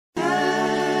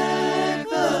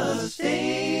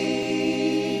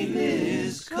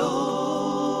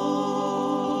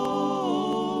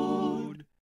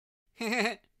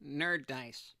Nerd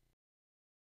Dice.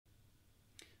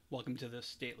 Welcome to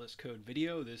this stateless code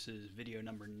video. This is video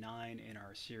number 9 in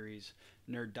our series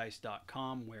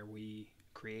nerddice.com, where we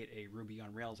create a Ruby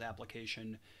on Rails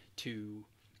application to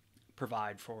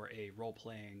provide for a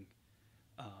role-playing,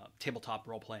 tabletop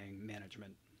role-playing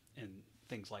management and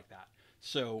things like that.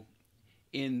 So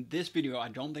in this video, I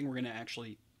don't think we're going to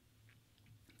actually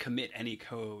commit any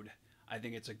code. I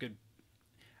think it's a good,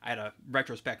 I had a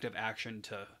retrospective action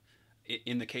to,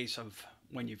 in the case of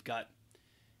when you've got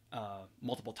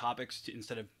multiple topics,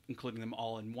 instead of including them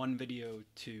all in one video,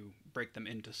 to break them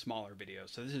into smaller videos.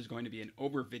 So this is going to be an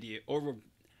overview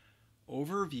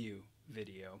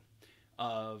video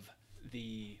of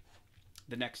the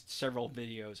next several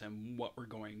videos and what we're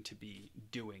going to be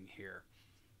doing here.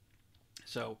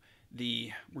 So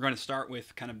we're going to start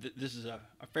with kind of, this is a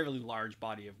fairly large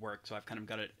body of work, so I've kind of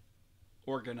got it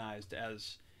organized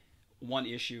as one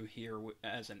issue here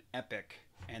as an epic,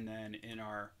 and then in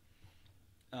our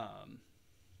on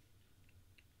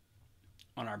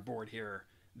our board here,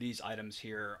 these items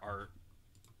here are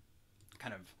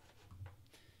kind of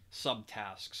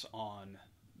subtasks on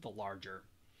the larger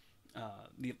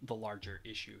the larger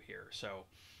issue here. So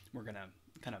we're gonna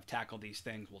kind of tackle these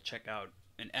things. We'll check out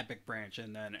an epic branch,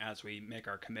 and then as we make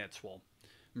our commits, we'll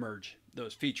merge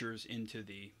those features into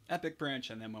the epic branch,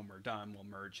 and then when we're done, we'll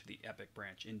merge the epic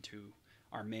branch into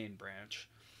our main branch.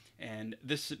 And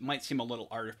this might seem a little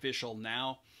artificial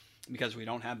now because we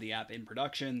don't have the app in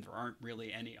production. There aren't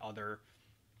really any other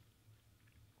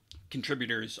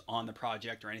contributors on the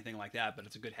project or anything like that, but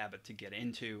it's a good habit to get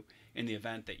into in the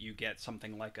event that you get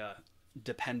something like a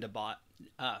dependabot,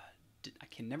 I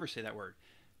can never say that word,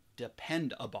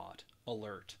 dependabot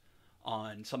alert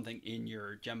on something in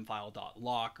your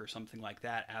Gemfile.lock or something like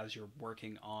that as you're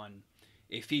working on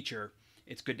a feature.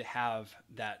 It's good to have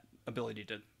that ability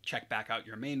to check back out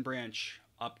your main branch,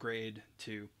 upgrade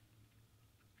to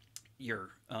your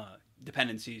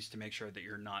dependencies to make sure that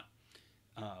you're not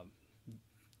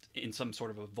in some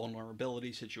sort of a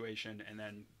vulnerability situation, and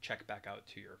then check back out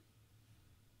to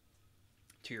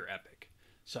your epic.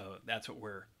 So that's what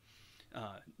we're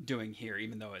doing here,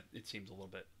 even though it seems a little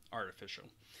bit artificial.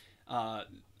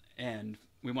 And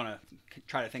we want to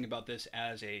try to think about this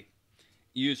as a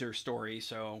user story.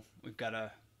 So we've got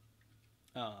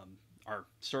our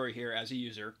story here as a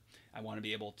user. I want to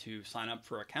be able to sign up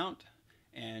for an account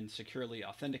and securely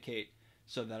authenticate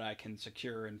so that I can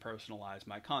secure and personalize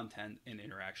my content in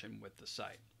interaction with the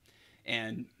site.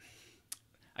 And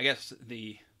I guess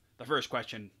the first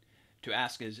question to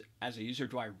ask is, as a user,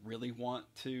 do I really want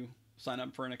to sign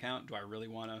up for an account? Do I really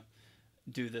want to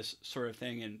do this sort of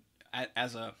thing? And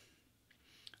as a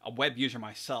web user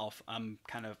myself, I'm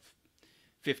kind of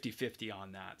 50-50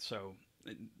 on that. So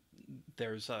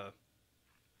there's a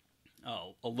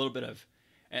little bit of,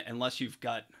 unless you've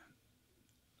got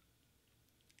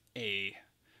a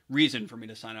reason for me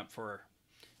to sign up for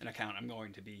an account, I'm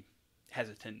going to be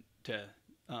hesitant to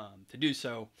do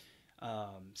so.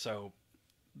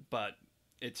 But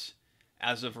it's,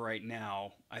 as of right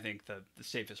now, I think the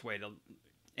safest way to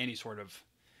any sort of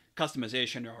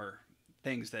customization or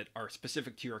things that are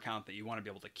specific to your account that you want to be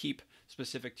able to keep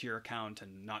specific to your account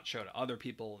and not show to other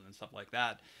people and stuff like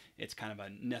that, it's kind of a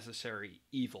necessary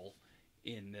evil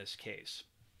in this case.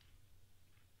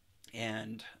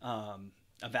 And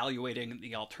evaluating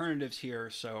the alternatives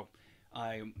here, so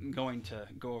I'm going to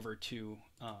go over to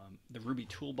the Ruby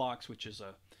Toolbox, which is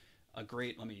a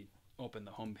great, let me open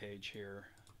the home page here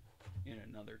in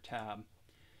another tab,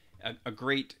 a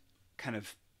great kind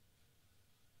of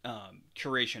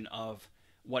curation of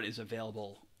what is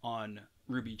available on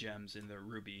Rubygems in the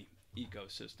Ruby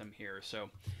ecosystem here.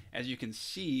 So as you can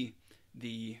see,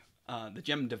 the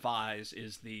gem Devise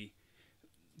is the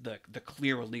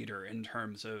clear leader in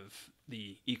terms of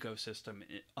the ecosystem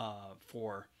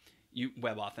for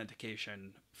web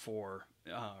authentication for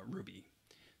Ruby.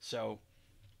 So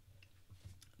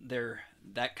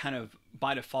that kind of,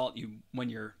 by default, when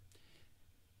you're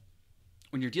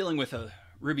dealing with a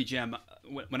Ruby gem,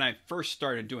 when I first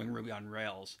started doing Ruby on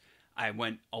Rails, I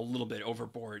went a little bit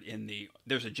overboard in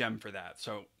there's a gem for that.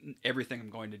 So everything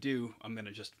I'm going to do, I'm going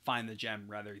to just find the gem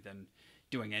rather than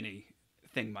doing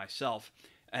anything myself.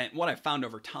 And what I found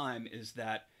over time is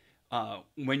that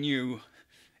when you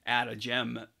add a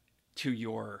gem to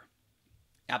your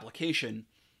application,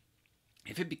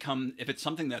 if it's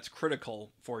something that's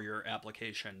critical for your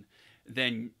application,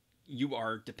 then you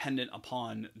are dependent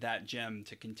upon that gem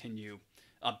to continue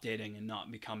updating and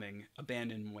not becoming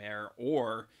abandonware,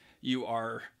 or you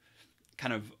are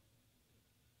kind of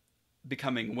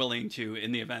becoming willing to,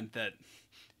 in the event that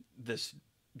this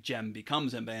gem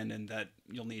becomes abandoned, that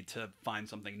you'll need to find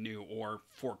something new or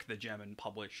fork the gem and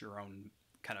publish your own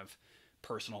kind of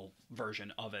personal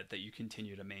version of it that you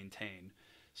continue to maintain.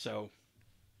 So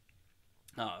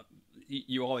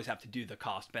you always have to do the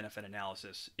cost benefit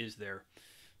analysis. Is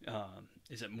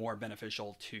it more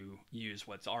beneficial to use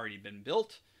what's already been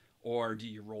built, or do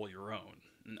you roll your own?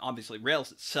 And obviously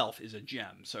Rails itself is a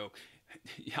gem, so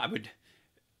I would,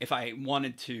 if I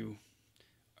wanted to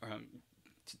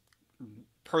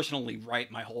personally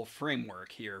write my whole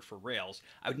framework here for Rails,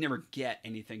 I would never get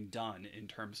anything done in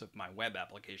terms of my web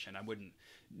application. I wouldn't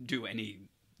do any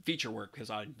feature work because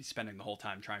I'd be spending the whole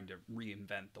time trying to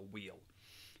reinvent the wheel.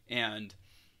 And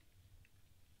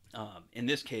in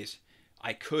this case,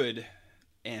 I could,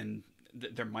 and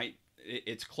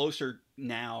it's closer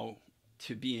now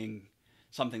to being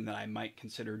something that I might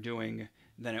consider doing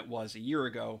than it was a year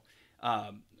ago.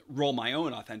 Roll my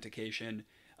own authentication,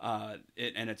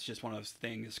 and it's just one of those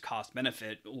things, cost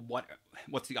benefit.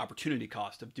 What's the opportunity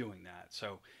cost of doing that?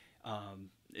 So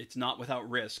it's not without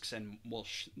risks, and we'll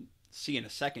see in a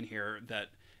second here that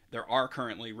there are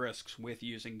currently risks with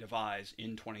using Devise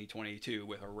in 2022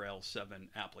 with a Rails 7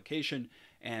 application,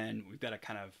 and we've got to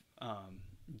kind of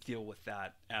deal with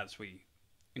that as we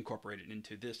incorporate it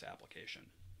into this application.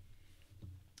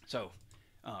 So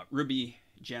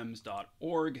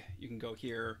rubygems.org, you can go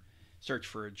here, search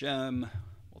for a gem,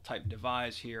 we'll type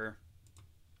Devise here,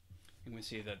 and we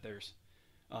see that there's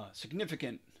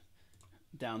significant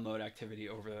download activity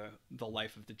over the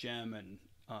life of the gem, and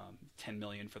 10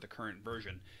 million for the current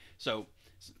version. So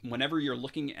whenever you're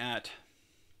looking at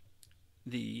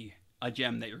a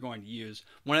gem that you're going to use,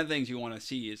 one of the things you want to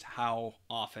see is how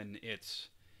often it's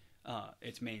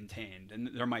maintained, and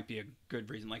there might be a good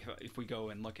reason. Like if we go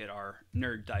and look at our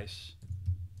Nerd Dice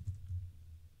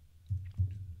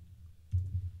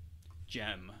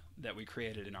gem that we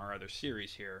created in our other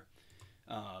series here,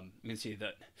 you can see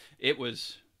that it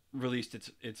was released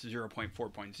its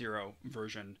 0.4.0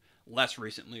 version less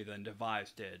recently than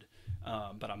Devise did,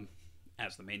 but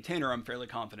as the maintainer, I'm fairly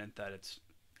confident that it's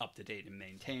up to date and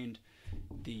maintained.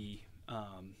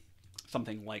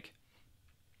 Something like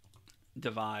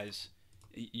Devise,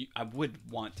 I would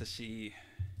want to see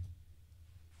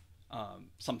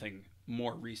something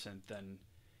more recent than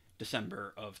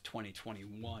December of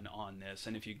 2021 on this.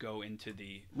 And if you go into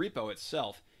the repo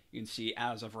itself, you can see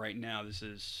as of right now, this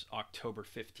is October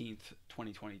 15th,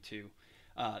 2022.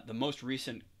 The most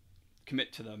recent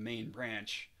commit to the main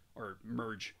branch, or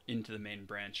merge into the main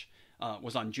branch,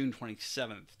 was on June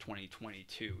 27th,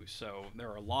 2022. So there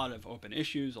are a lot of open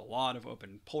issues, a lot of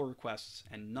open pull requests,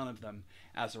 and none of them,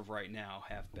 as of right now,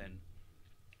 have been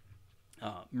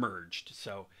merged.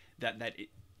 So that it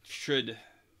should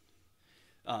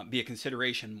be a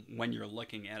consideration when you're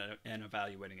looking at and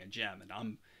evaluating a gem. And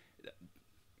I'm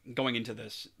going into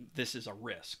this is a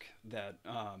risk that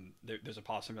there's a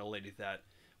possibility that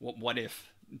what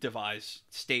if Devise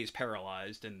stays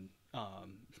paralyzed and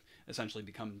essentially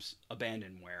becomes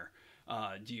abandonware?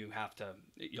 You'll have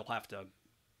to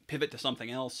pivot to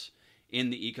something else in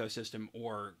the ecosystem,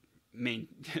 or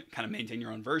kind of maintain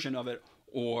your own version of it,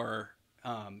 or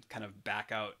kind of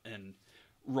back out and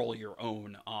roll your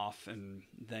own off, and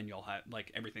then you'll have,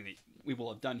 like, everything that we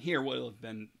will have done here will have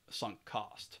been sunk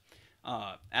cost.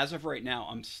 As of right now,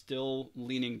 I'm still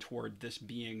leaning toward this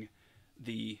being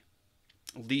the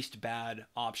least bad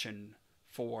option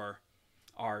for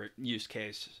our use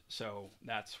case, so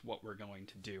that's what we're going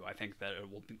to do. I think that it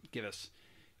will give us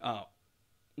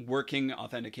working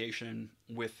authentication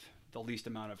with the least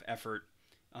amount of effort,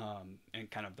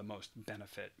 and kind of the most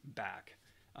benefit back,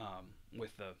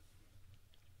 with the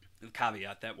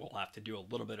caveat that we'll have to do a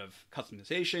little bit of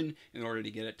customization in order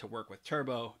to get it to work with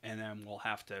Turbo, and then we'll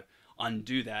have to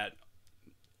undo that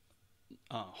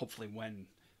hopefully when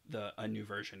a new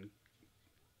version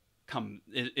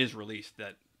is released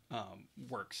that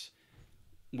works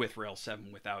with Rails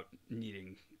 7 without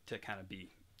needing to kind of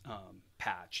be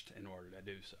patched in order to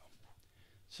do so.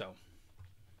 So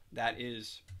that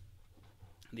is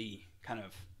the kind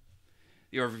of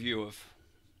the overview of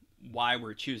why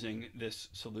we're choosing this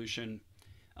solution,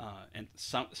 and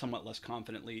somewhat less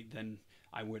confidently than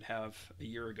I would have a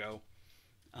year ago.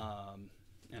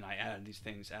 And I added these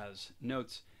things as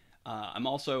notes. I'm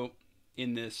also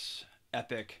in this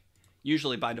epic.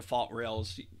 Usually by default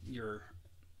Rails, your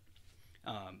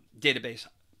database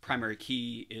primary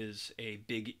key is a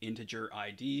big integer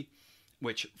ID,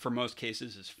 which for most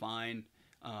cases is fine.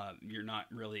 You're not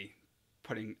really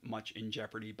putting much in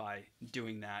jeopardy by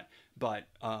doing that. But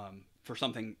for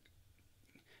something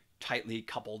tightly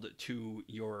coupled to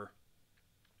your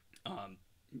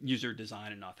user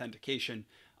design and authentication,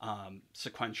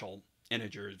 sequential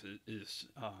integers is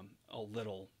a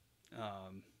little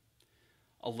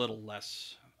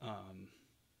less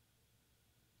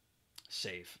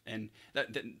safe. And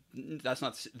that's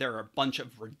not. There are a bunch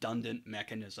of redundant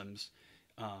mechanisms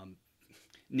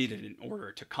needed in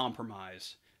order to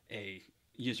compromise a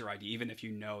user ID, even if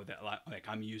you know that, like,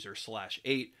 I'm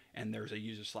user/8 and there's a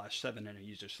user/7 and a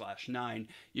user/9,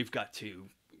 you've got to,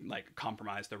 like,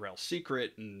 compromise the Rails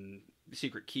secret and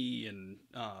secret key and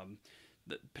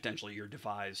potentially your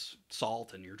Devise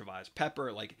salt and your Devise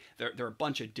pepper. Like, there are a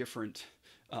bunch of different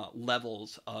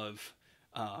levels of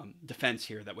defense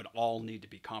here that would all need to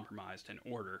be compromised in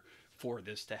order for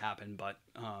this to happen. But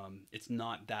it's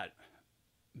not that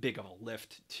big of a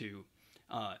lift to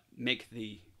make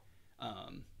the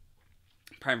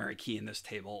primary key in this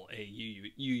table a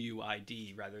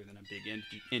UUID rather than a big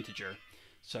integer.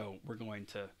 So we're going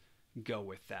to go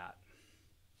with that.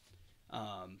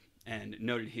 And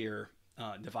noted here,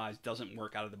 Devise doesn't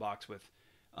work out of the box with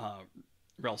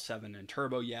Rails 7 and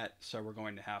Turbo yet, so we're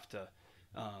going to have to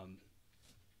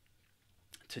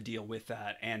deal with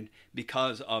that. And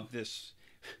because of this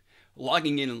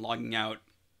logging in and logging out,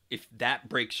 if that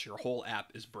breaks, your whole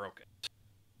app is broken.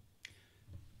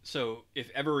 So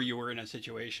if ever you were in a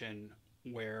situation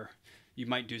where you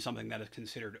might do something that is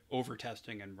considered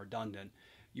over-testing and redundant,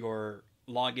 your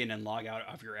login and log out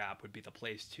of your app would be the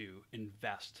place to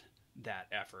invest that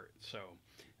effort. So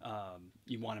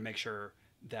you want to make sure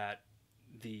that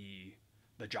the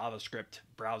JavaScript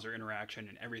browser interaction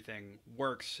and everything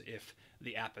works. If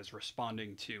the app is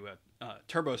responding to a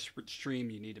Turbo stream,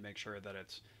 you need to make sure that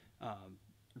it's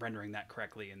rendering that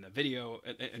correctly in the video,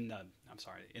 in the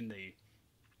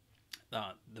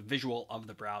visual of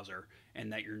the browser,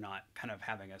 and that you're not kind of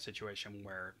having a situation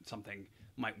where something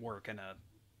might work in a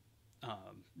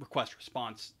request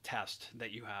response test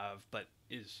that you have, but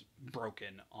is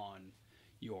broken on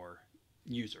your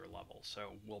user level.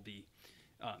 So we'll be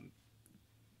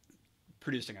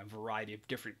producing a variety of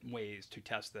different ways to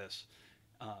test this,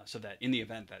 so that in the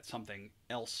event that something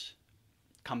else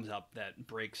comes up that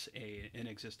breaks an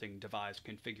existing Devise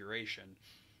configuration,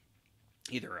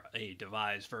 either a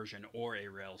Devise version or a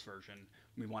Rails version,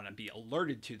 we want to be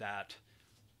alerted to that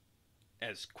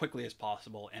as quickly as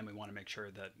possible, and we want to make sure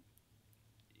that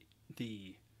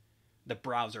the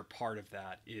browser part of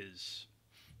that is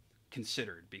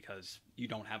considered, because you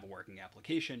don't have a working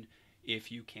application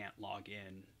if you can't log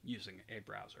in using a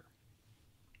browser.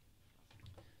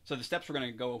 So the steps we're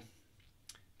going to go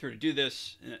through to do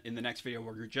this in the next video,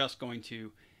 we're just going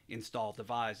to install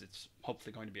Devise. It's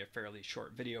hopefully going to be a fairly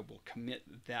short video. We'll commit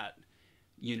that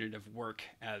unit of work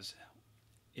as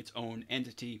its own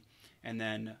entity, and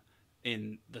then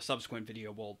in the subsequent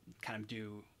video we'll kind of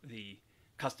do the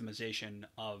customization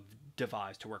of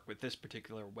Devise to work with this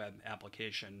particular web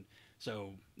application.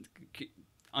 So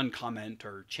uncomment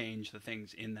or change the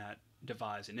things in that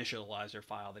Devise initializer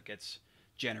file that gets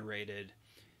generated,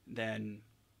 then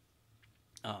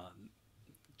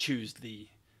choose the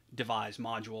Devise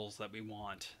modules that we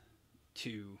want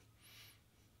to,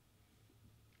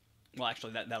 well,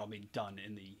 actually that'll be done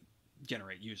in the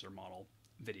generate user model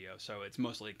video. So it's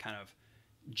mostly kind of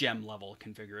gem level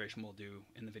configuration we'll do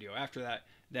in the video after that.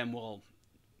 Then we'll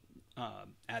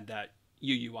add that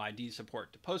UUID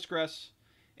support to Postgres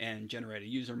and generate a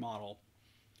user model.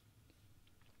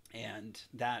 And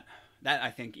that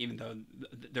I think, even though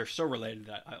they're so related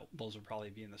that those will probably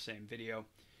be in the same video,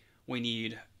 we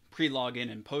need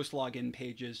pre-login and post-login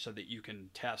pages so that you can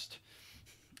test,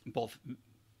 both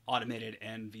automated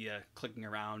and via clicking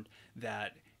around,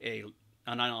 that an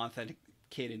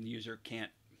unauthenticated user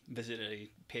can't visit a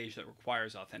page that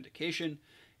requires authentication,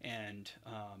 and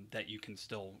that you can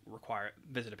still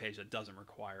visit a page that doesn't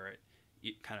require it,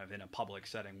 kind of in a public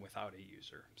setting without a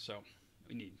user. So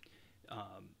we need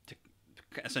to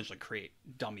essentially create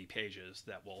dummy pages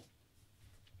that will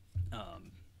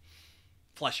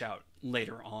flesh out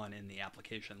later on in the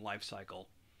application lifecycle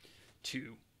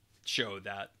to show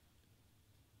that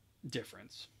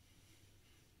difference.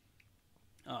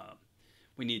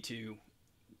 We need to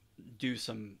do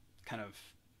some kind of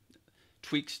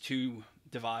tweaks to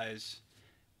Devise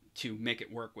to make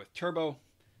it work with Turbo.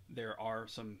 There are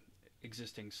some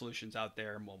existing solutions out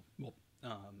there, and we'll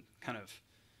kind of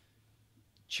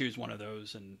choose one of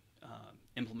those and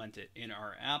implement it in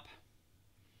our app.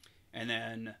 And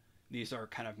then these are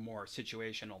kind of more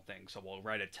situational things. So we'll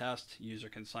write a test, user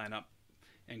can sign up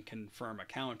and confirm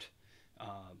account,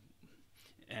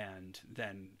 and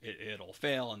then it'll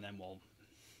fail, and then we'll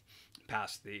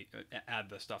add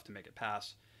the stuff to make it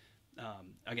pass.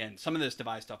 Again, some of this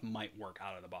Devise stuff might work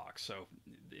out of the box, so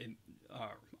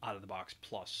out of the box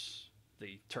plus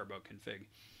the turbo config.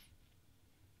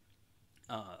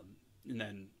 And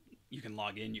then you can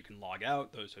log in, you can log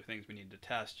out. Those are things we need to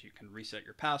test. You can reset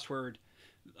your password.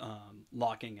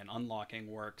 Locking and unlocking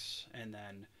works, and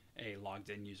then a logged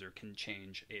in user can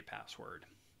change a password.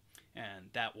 And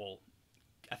that will,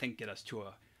 I think, get us to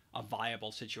a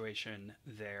viable situation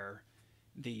there.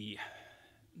 The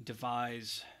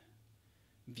Devise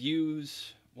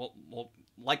views, we'll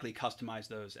likely customize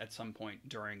those at some point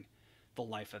during the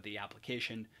life of the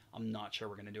application. I'm not sure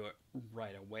we're going to do it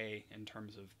right away in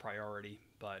terms of priority,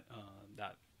 but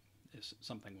that is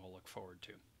something we'll look forward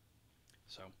to.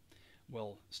 So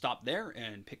we'll stop there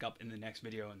and pick up in the next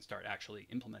video and start actually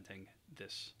implementing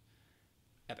this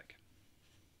epic.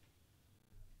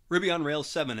 Ruby on Rails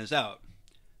 7 is out.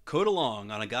 Code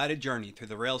along on a guided journey through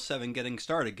the Rails 7 Getting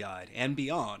Started guide and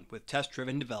beyond with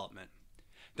test-driven development.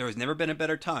 There has never been a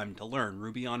better time to learn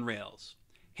Ruby on Rails.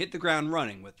 Hit the ground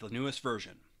running with the newest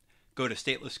version. Go to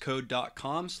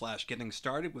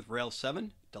statelesscode.com/getting-started with Rails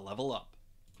 7 to level up.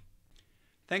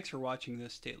 Thanks for watching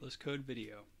this Stateless Code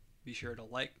video. Be sure to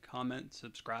like, comment,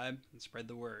 subscribe, and spread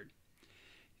the word.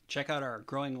 Check out our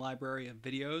growing library of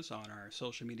videos on our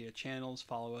social media channels.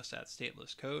 Follow us at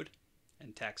Stateless Code,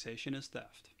 and taxation is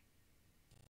theft.